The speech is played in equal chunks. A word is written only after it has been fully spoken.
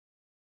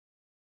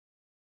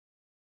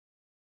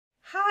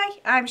Hi,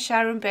 I'm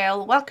Sharon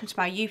Bill. Welcome to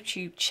my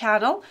YouTube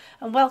channel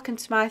and welcome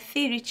to my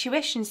Theory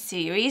Tuition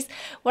series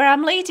where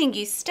I'm leading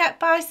you step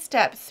by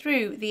step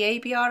through the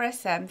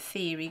ABRSM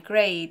theory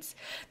grades.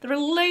 There are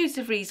loads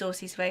of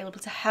resources available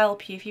to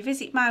help you. If you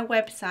visit my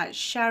website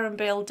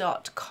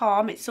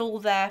sharonbill.com, it's all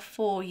there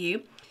for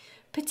you.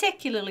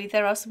 Particularly,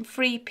 there are some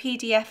free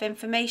PDF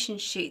information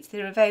sheets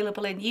that are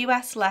available in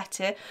US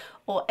letter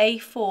or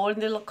A4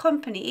 and they'll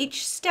accompany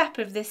each step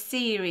of this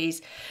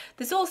series.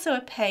 There's also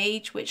a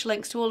page which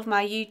links to all of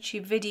my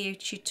YouTube video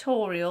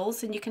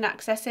tutorials, and you can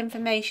access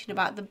information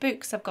about the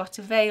books I've got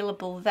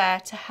available there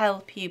to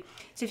help you.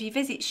 So if you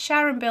visit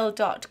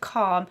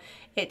sharonbill.com,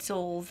 it's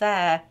all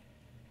there.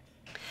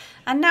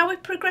 And now we're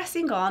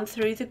progressing on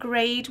through the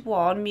grade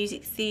 1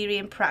 music theory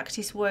and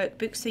practice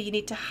workbook, so you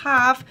need to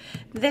have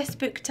this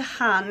book to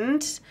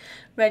hand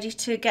ready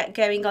to get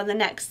going on the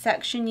next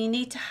section. You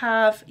need to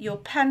have your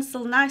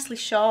pencil nicely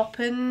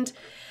sharpened.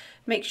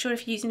 Make sure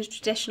if you're using a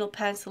traditional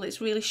pencil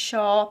it's really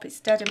sharp, it's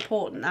dead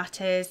important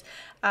that is,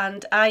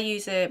 and I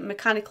use a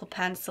mechanical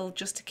pencil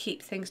just to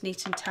keep things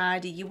neat and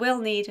tidy. You will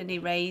need an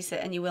eraser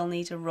and you will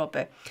need a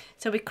rubber.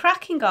 So we're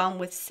cracking on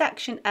with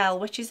section L,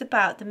 which is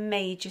about the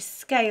major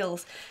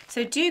scales.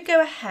 So do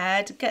go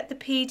ahead, get the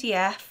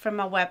PDF from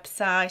my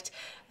website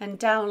and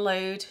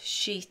download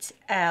sheet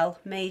L,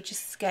 major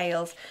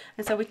scales.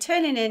 And so we're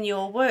turning in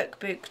your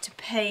workbook to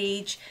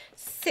page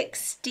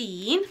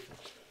 16.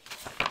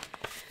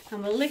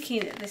 And we're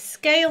looking at the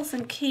scales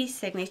and key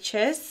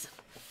signatures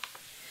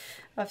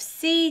of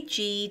C,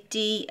 G,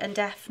 D and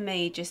F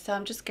major. So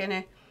I'm just going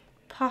to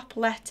pop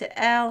letter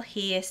L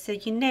here so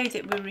you know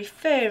that we're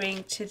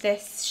referring to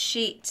this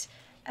sheet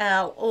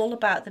L, all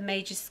about the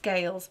major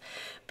scales.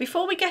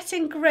 Before we get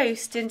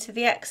engrossed into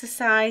the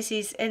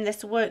exercises in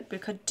this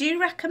workbook, I do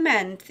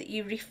recommend that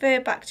you refer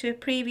back to a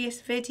previous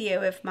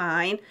video of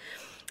mine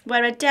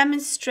where I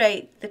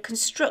demonstrate the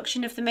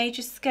construction of the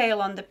major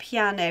scale on the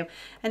piano,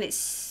 and it's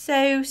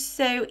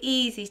so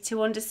easy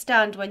to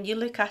understand when you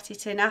look at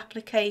it in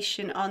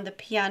application on the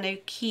piano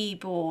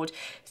keyboard.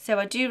 So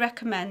I do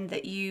recommend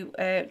that you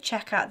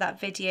check out that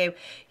video.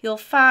 You'll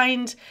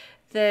find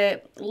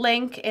the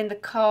link in the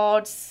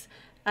cards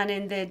and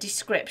in the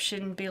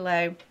description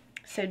below,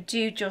 so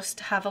do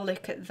just have a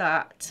look at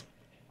that.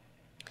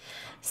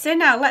 So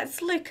now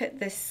let's look at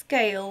the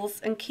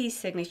scales and key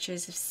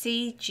signatures of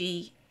C,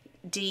 G,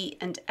 D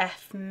and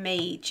F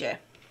major.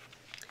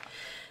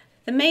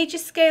 The major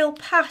scale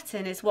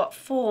pattern is what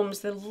forms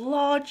the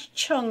large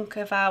chunk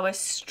of our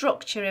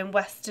structure in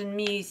Western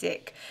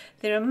music.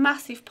 They're a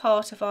massive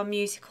part of our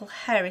musical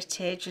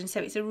heritage, and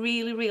so it's a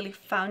really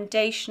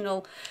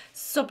foundational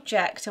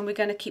subject, and we're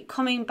going to keep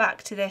coming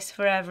back to this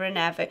forever and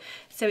ever.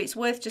 So it's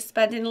worth just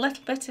spending a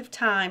little bit of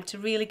time to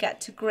really get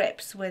to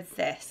grips with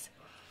this.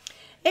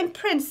 In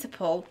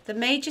principle, the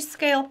major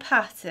scale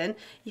pattern,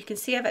 you can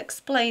see I've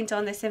explained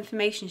on this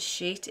information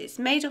sheet, it's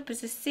made up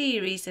as a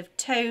series of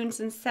tones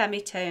and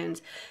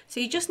semitones. So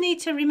you just need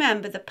to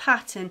remember the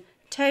pattern: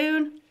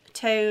 tone,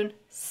 tone,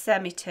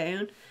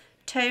 semitone,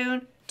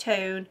 tone,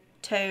 tone,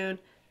 tone,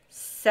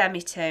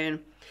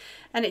 semitone.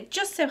 And it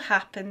just so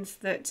happens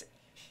that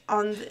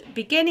on the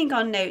beginning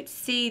on note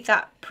C,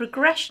 that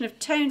progression of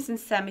tones and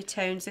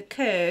semitones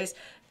occurs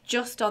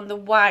just on the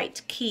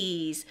white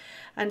keys.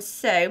 And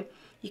so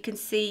you can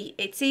see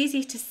it's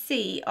easy to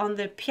see on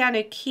the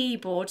piano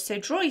keyboard, so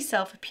draw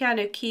yourself a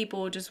piano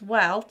keyboard as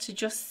well to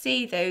just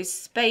see those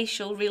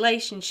spatial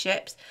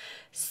relationships.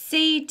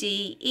 C,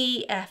 D,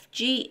 E, F,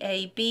 G,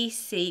 A, B,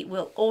 C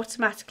will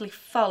automatically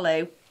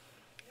follow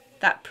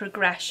that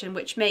progression,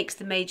 which makes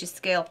the major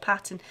scale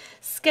pattern.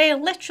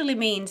 Scale literally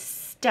means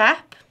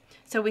step.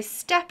 So we're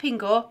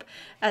stepping up,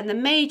 and the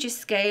major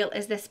scale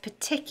is this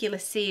particular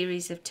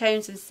series of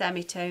tones and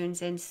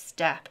semitones in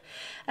step.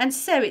 And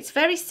so it's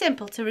very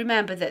simple to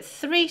remember that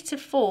 3 to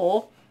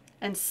 4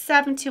 and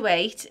 7 to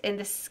 8 in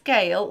the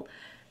scale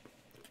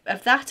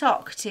of that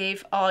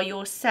octave are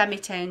your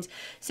semitones.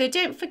 So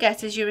don't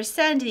forget, as you're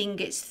ascending,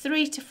 it's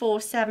 3 to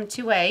 4, 7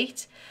 to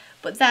 8.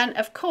 But then,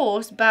 of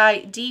course,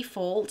 by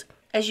default,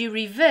 as you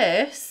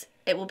reverse,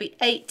 it will be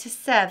 8 to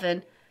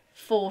 7,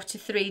 4 to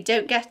 3.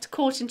 Don't get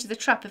caught into the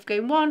trap of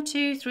going 1,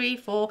 2, 3,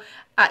 4.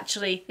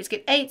 Actually, it's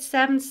good 8,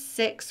 7,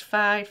 6,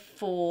 5,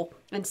 4,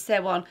 and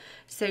so on.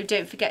 So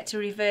don't forget to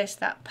reverse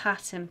that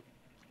pattern.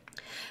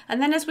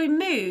 And then as we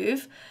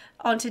move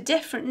on to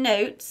different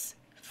notes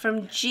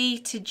from G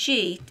to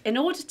G, in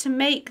order to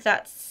make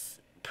that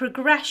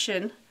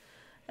progression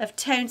of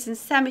tones and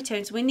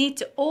semitones, we need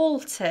to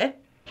alter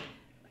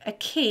a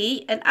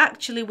key, and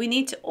actually we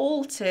need to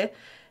alter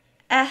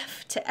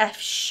F to F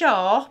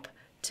sharp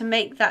to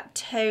make that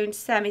tone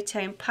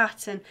semitone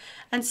pattern.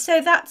 And so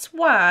that's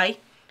why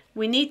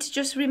we need to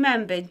just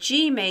remember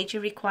G major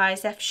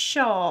requires F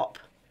sharp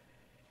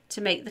to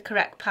make the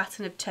correct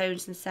pattern of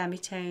tones and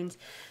semitones.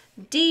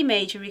 D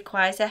major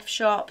requires F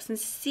sharps and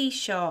C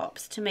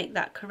sharps to make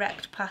that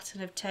correct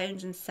pattern of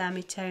tones and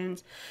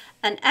semitones.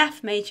 And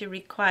F major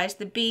requires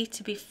the B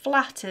to be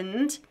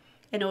flattened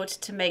in order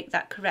to make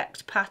that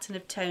correct pattern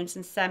of tones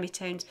and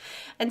semitones.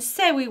 And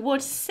so we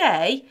would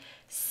say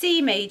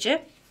C major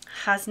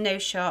has no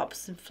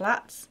sharps and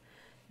flats.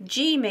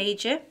 G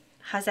major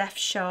has F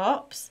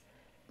sharps.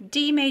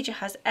 D major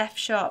has F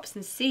sharps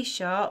and C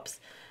sharps.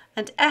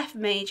 And F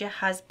major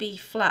has B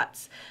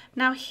flats.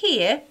 Now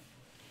here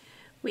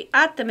we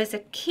add them as a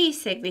key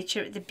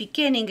signature at the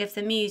beginning of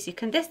the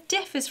music, and this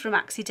differs from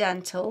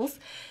accidentals.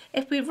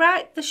 If we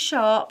write the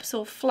sharps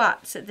or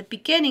flats at the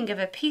beginning of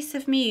a piece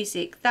of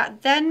music,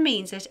 that then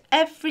means that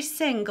every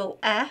single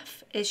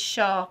F is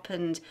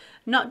sharpened.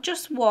 Not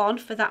just one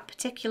for that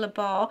particular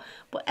bar,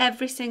 but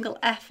every single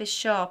F is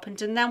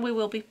sharpened, and then we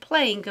will be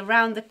playing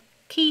around the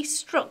key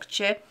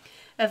structure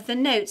of the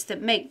notes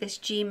that make this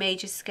G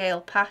major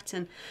scale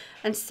pattern.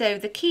 And so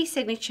the key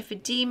signature for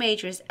D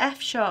major is F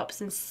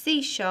sharps and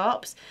C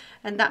sharps,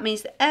 and that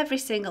means that every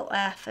single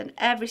F and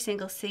every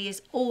single C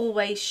is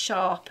always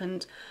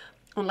sharpened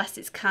unless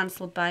it's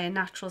cancelled by a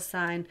natural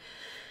sign.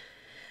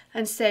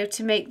 And so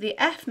to make the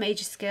F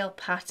major scale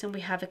pattern,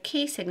 we have a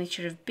key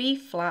signature of B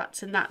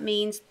flat, and that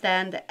means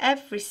then that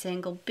every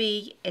single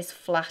B is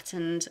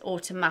flattened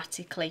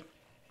automatically.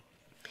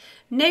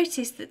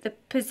 Notice that the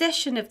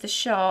position of the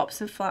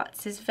sharps and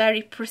flats is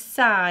very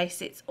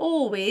precise. It's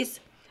always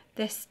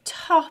this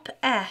top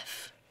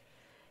F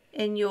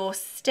in your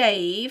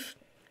stave.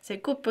 So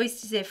good boys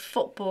deserve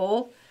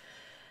football,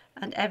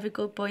 and every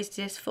good boy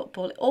deserves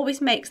football. It always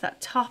makes that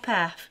top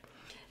F.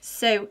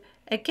 So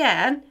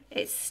again,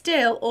 it's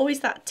still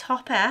always that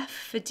top F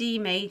for D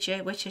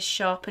major, which is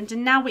sharpened,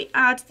 and now we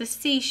add the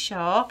C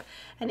sharp,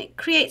 and it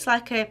creates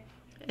like a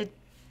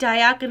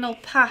diagonal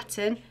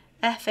pattern,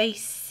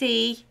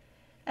 FAC,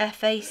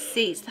 FAC.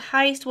 It's the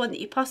highest one that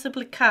you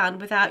possibly can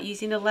without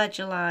using a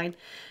ledger line.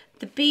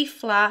 The B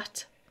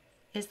flat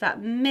is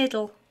that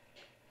middle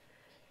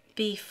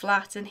B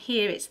flat, and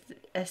here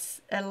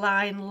it's a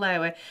line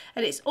lower,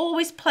 and it's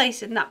always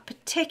placed in that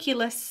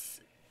particular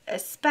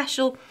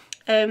special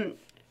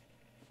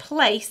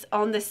place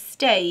on the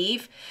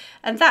stave,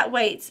 and that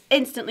way it's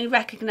instantly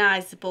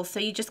recognizable.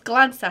 So you just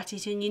glance at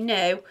it and you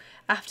know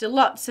after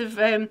lots of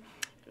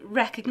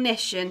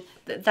recognition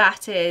that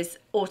that is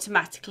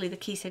automatically the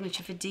key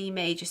signature for D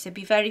major. So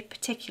be very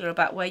particular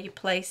about where you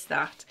place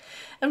that.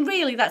 And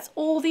really that's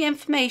all the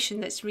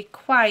information that's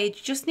required.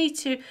 You just need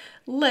to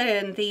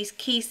learn these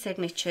key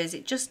signatures.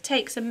 It just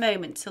takes a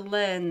moment to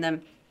learn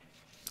them.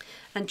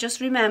 And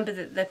just remember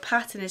that the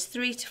pattern is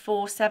 3 to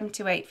 4, 7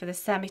 to 8 for the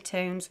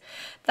semitones.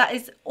 That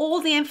is all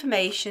the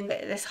information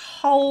that this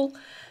whole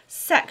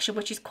section,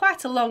 which is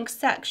quite a long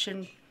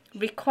section,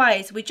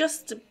 requires. We're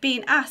just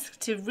being asked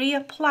to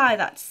reapply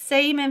that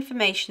same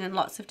information in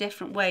lots of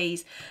different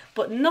ways,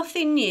 but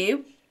nothing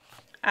new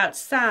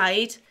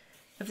outside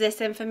of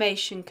this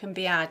information can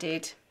be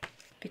added,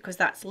 because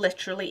that's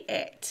literally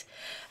it.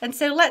 And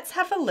so let's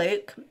have a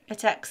look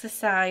at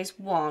exercise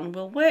 1.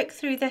 We'll work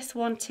through this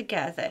one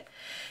together.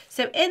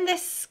 So in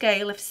this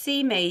scale of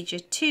C major,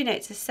 2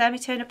 notes a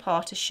semitone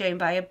apart are shown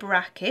by a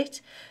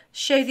bracket.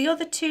 Show the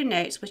other 2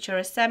 notes which are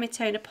a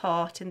semitone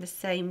apart in the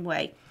same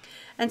way.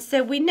 And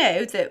so we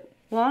know that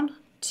 1,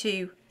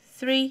 2,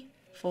 3,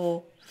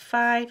 4,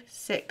 5,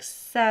 6,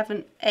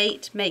 7,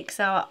 8 makes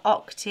our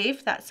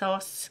octave. That's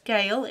our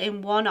scale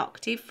in 1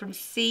 octave from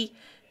C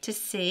to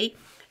C.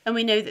 And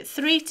we know that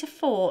 3 to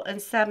 4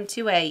 and 7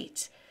 to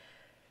 8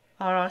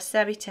 are our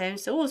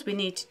semitones. So all we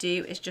need to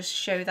do is just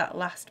show that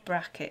last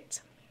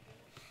bracket.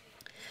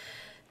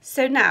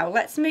 So now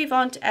let's move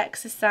on to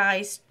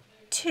exercise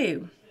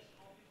 2.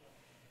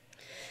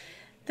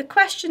 The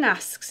question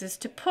asks us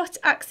to put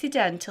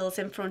accidentals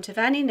in front of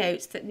any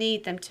notes that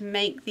need them to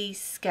make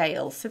these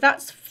scales. So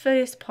that's the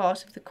first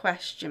part of the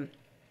question.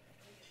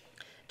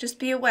 Just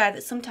be aware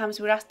that sometimes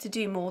we're asked to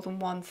do more than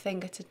one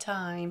thing at a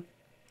time.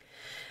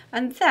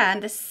 And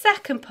then the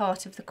second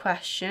part of the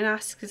question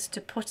asks us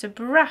to put a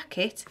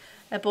bracket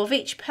above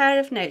each pair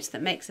of notes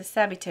that makes a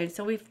semitone.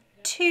 So we've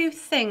 2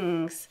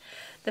 things.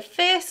 The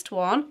first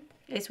one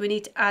is we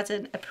need to add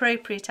an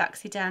appropriate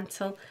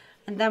accidental,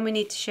 and then we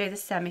need to show the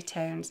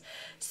semitones.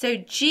 So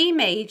G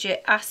major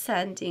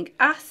ascending.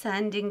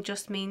 Ascending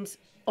just means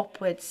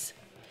upwards.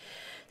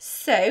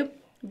 So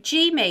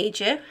G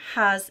major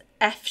has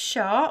F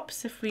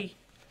sharps. If we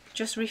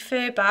just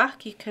refer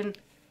back, you can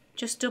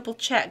just double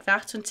check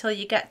that until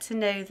you get to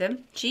know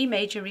them. G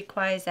major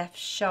requires F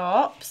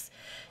sharps.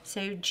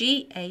 So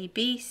G, A,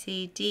 B,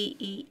 C, D,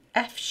 E,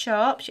 F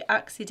sharps, your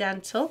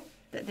accidental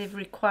that they've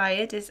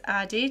required is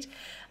added.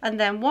 And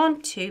then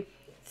 1, 2,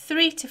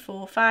 3 to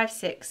 4, 5,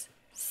 6,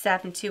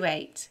 7 to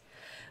 8.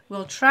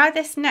 We'll try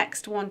this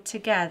next one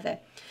together.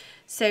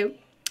 So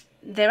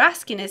they're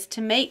asking us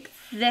to make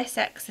this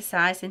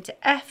exercise into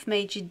F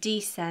major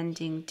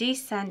descending.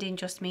 Descending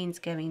just means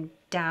going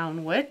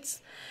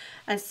downwards.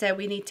 And so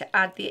we need to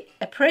add the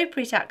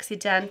appropriate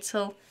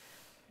accidental,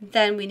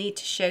 then we need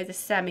to show the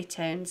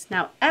semitones.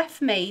 Now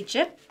F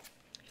major,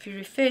 if you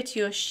refer to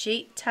your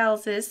sheet,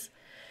 tells us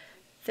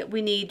that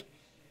we need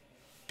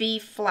B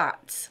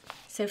flat.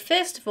 So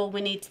first of all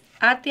we need to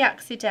add the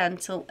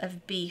accidental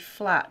of B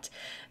flat.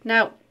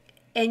 Now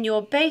in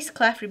your bass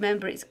clef,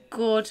 remember it's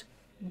good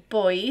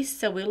boys,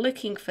 so we're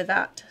looking for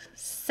that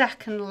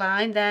second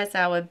line. There's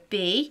our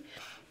B.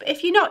 But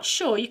if you're not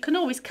sure, you can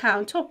always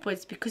count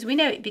upwards because we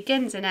know it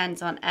begins and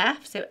ends on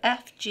F. So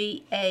F,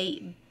 G,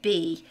 A,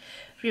 B.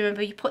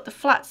 Remember, you put the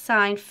flat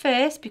sign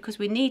first because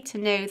we need to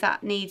know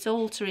that needs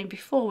altering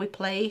before we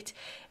play it.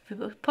 If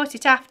we put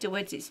it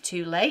afterwards, it's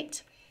too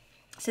late.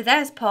 So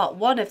there's part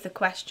one of the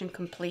question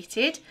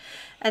completed.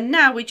 And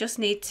now we just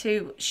need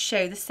to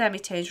show the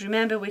semitones.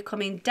 Remember, we're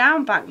coming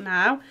down back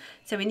now,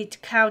 so we need to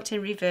count in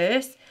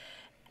reverse.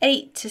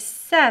 8 to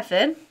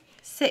 7,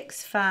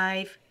 6,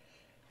 5,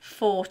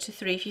 4 to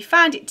 3. If you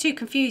find it too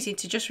confusing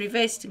to just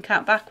reverse it and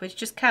count backwards,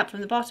 just count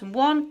from the bottom.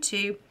 1,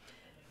 2,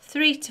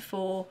 3 to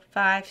 4,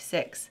 5,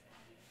 6,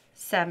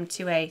 7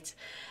 to 8.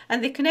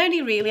 And they can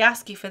only really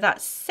ask you for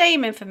that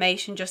same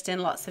information just in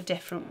lots of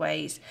different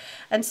ways.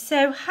 And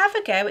so have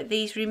a go at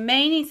these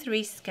remaining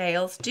 3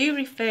 scales. Do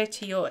refer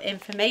to your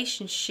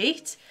information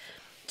sheet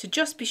to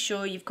just be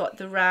sure you've got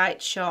the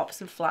right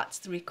sharps and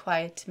flats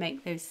required to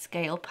make those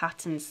scale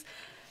patterns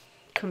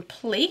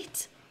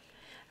complete.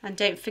 And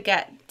don't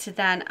forget to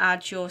then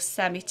add your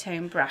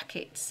semitone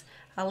brackets.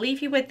 I'll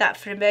leave you with that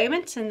for a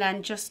moment and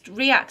then just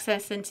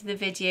re-access into the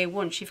video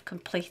once you've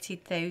completed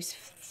those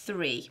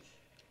 3.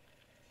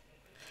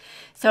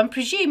 So I'm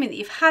presuming that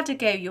you've had a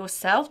go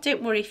yourself.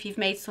 Don't worry if you've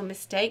made some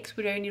mistakes.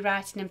 We're only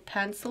writing in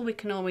pencil. We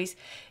can always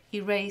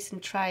erase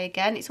and try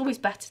again. It's always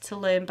better to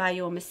learn by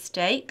your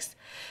mistakes.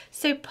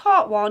 So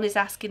part 1 is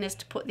asking us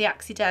to put the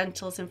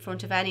accidentals in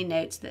front of any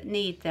notes that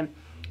need them.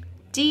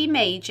 D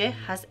major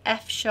has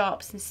F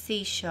sharps and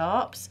C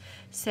sharps.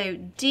 So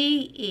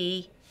D,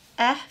 E,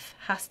 F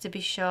has to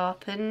be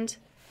sharpened.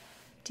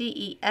 D,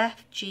 E,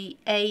 F, G,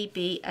 A,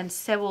 B, and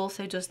so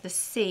also does the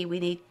C.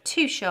 We need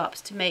 2 sharps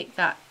to make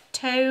that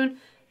tone,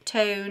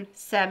 tone,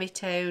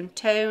 semitone,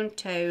 tone,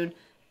 tone,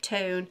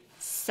 tone,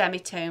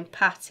 semitone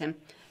pattern.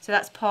 So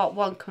that's part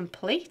 1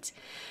 complete.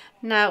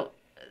 Now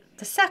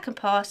the second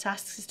part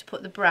asks us to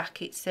put the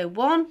brackets. So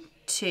 1,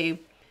 2,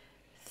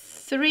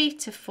 3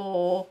 to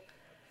 4,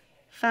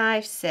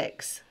 5,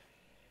 6,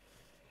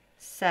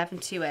 7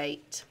 to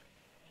 8.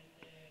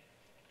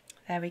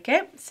 There we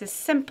go. It's as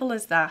simple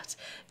as that.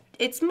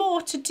 It's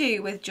more to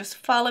do with just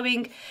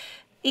following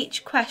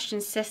each question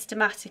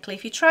systematically.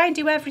 If you try and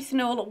do everything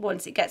all at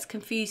once, it gets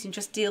confusing.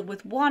 Just deal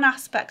with one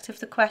aspect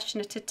of the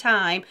question at a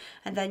time,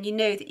 and then you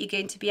know that you're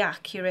going to be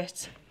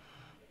accurate.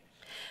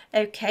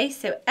 Okay,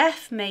 so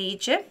F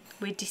major,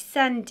 we're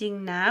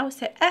descending now.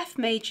 So F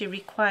major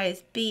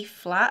requires B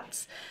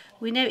flats.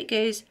 We know it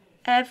goes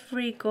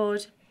every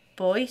good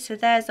boy. So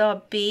there's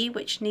our B,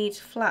 which needs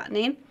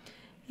flattening.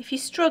 If you're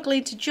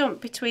struggling to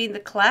jump between the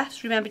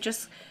clefs, remember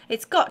just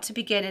it's got to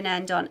begin and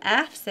end on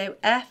F. So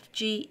F,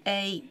 G,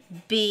 A,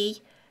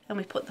 B, and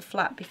we put the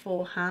flat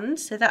beforehand.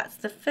 So that's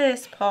the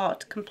first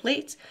part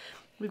complete.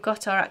 We've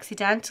got our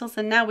accidentals,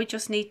 and now we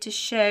just need to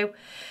show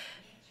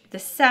the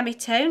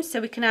semitones.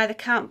 So we can either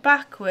count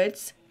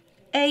backwards,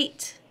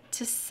 8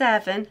 to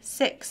 7,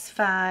 6,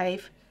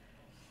 5,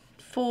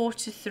 4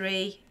 to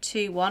 3,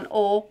 2, 1,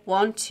 or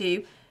 1,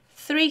 2,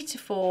 3 to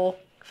 4,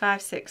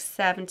 5, 6,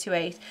 7 to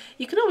 8.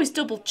 You can always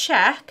double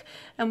check,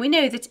 and we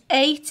know that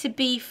A to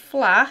B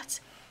flat,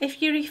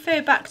 if you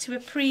refer back to a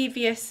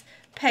previous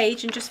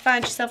page and just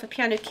find yourself a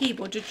piano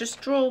keyboard or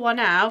just draw one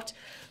out,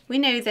 we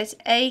know that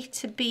A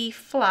to B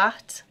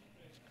flat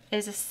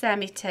is a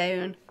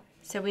semitone.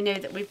 So we know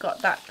that we've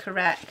got that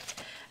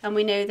correct. And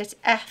we know that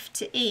F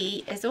to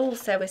E is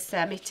also a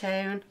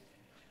semitone.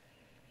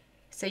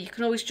 So you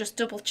can always just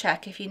double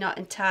check if you're not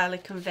entirely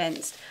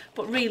convinced,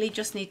 but really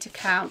just need to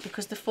count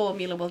because the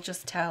formula will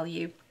just tell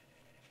you.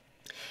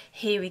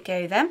 Here we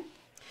go then.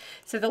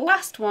 So the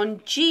last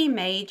one, G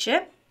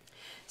major.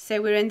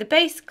 So we're in the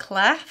bass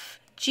clef.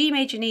 G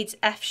major needs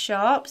F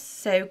sharps.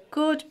 So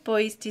good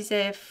boys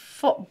deserve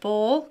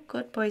football.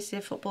 Good boys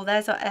deserve football.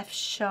 There's our F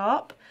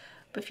sharp.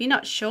 But if you're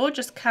not sure,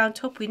 just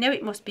count up. We know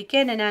it must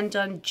begin and end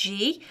on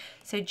G.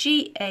 So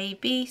G, A,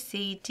 B,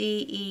 C,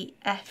 D, E,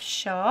 F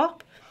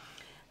sharp.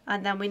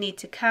 And then we need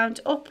to count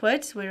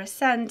upwards. We're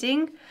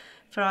ascending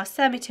for our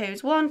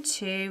semitones 1,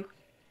 2,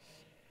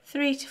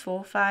 3 to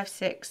 4, 5,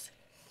 6,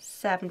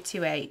 7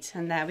 to 8.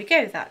 And there we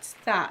go, that's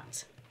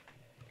that.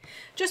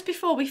 Just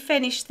before we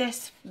finish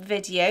this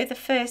video, the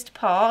first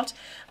part,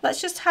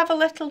 let's just have a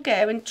little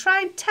go and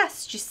try and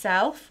test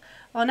yourself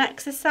on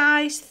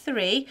exercise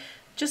 3.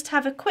 Just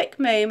have a quick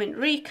moment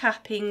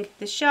recapping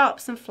the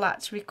sharps and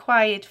flats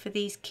required for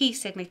these key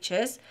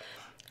signatures,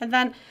 and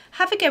then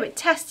have a go at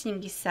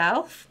testing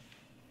yourself.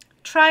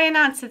 Try and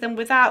answer them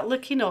without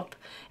looking up.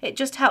 It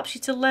just helps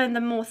you to learn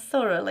them more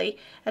thoroughly.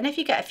 And if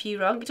you get a few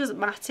wrong, it doesn't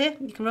matter.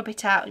 You can rub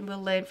it out and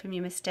we'll learn from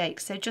your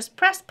mistakes. So just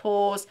press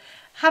pause,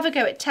 have a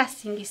go at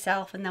testing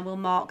yourself, and then we'll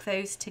mark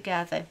those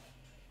together.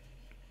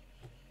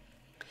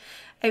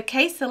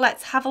 Okay, so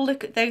let's have a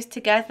look at those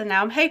together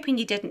now. I'm hoping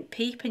you didn't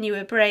peep and you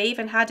were brave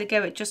and had a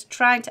go at just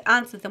trying to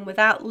answer them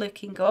without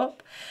looking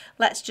up.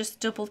 Let's just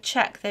double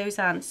check those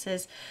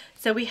answers.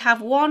 So we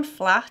have one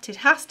flat, it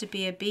has to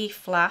be a B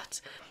flat,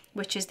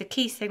 which is the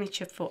key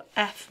signature for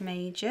F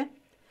major.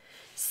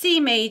 C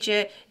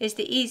major is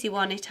the easy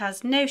one, it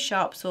has no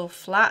sharps or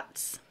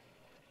flats.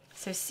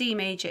 So C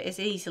major is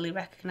easily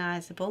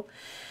recognisable.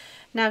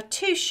 Now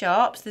 2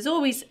 sharps, there's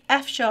always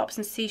F sharps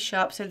and C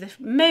sharps, so the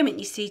moment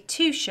you see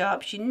 2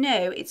 sharps, you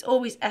know it's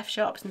always F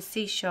sharps and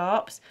C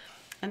sharps,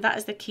 and that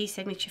is the key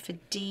signature for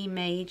D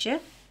major.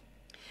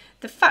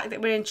 The fact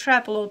that we're in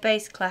treble or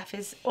bass clef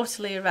is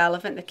utterly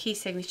irrelevant, the key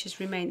signatures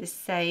remain the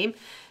same.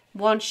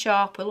 1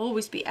 sharp will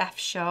always be F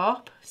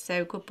sharp,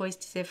 so good boys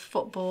deserve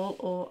football,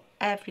 or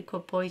every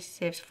good boy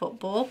deserves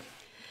football.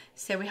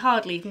 So we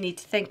hardly even need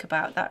to think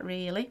about that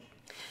really.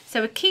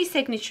 So a key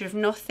signature of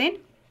nothing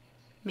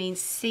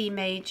means C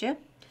major.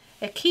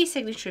 A key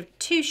signature of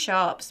 2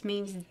 sharps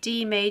means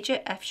D major,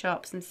 F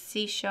sharps and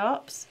C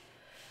sharps.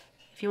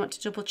 If you want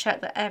to double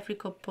check that every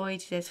good boy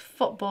deserves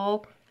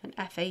football, and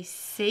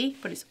FAC,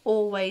 but it's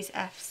always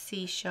F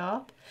C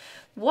sharp.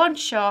 1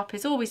 sharp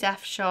is always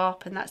F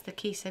sharp, and that's the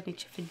key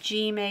signature for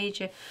G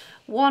major.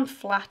 1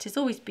 flat is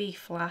always B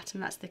flat,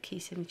 and that's the key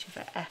signature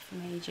for F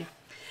major.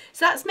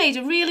 So that's made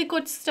a really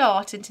good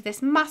start into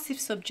this massive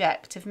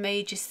subject of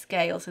major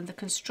scales and the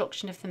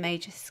construction of the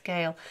major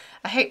scale.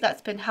 I hope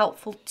that's been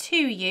helpful to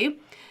you.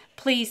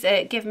 Please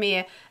give me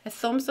a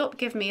thumbs up,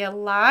 give me a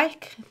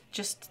like,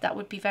 that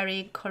would be very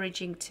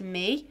encouraging to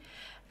me.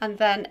 And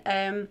then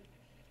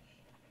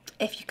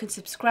if you can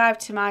subscribe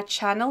to my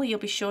channel, you'll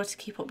be sure to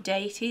keep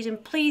updated.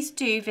 And please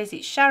do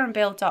visit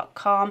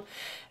sharonbill.com,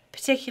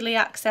 particularly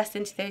access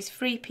into those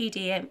free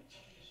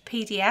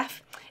PDF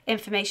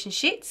information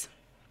sheets.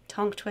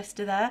 Tongue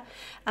twister there.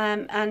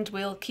 And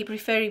we'll keep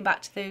referring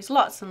back to those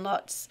lots and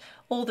lots.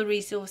 All the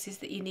resources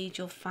that you need,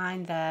 you'll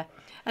find there.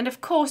 And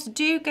of course,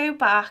 do go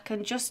back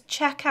and just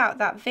check out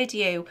that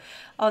video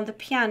on the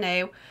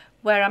piano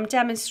where I'm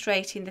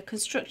demonstrating the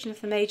construction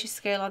of the major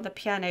scale on the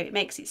piano. It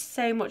makes it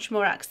so much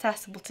more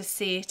accessible to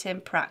see it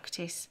in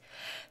practice.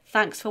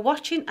 Thanks for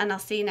watching, and I'll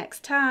see you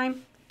next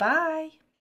time. Bye.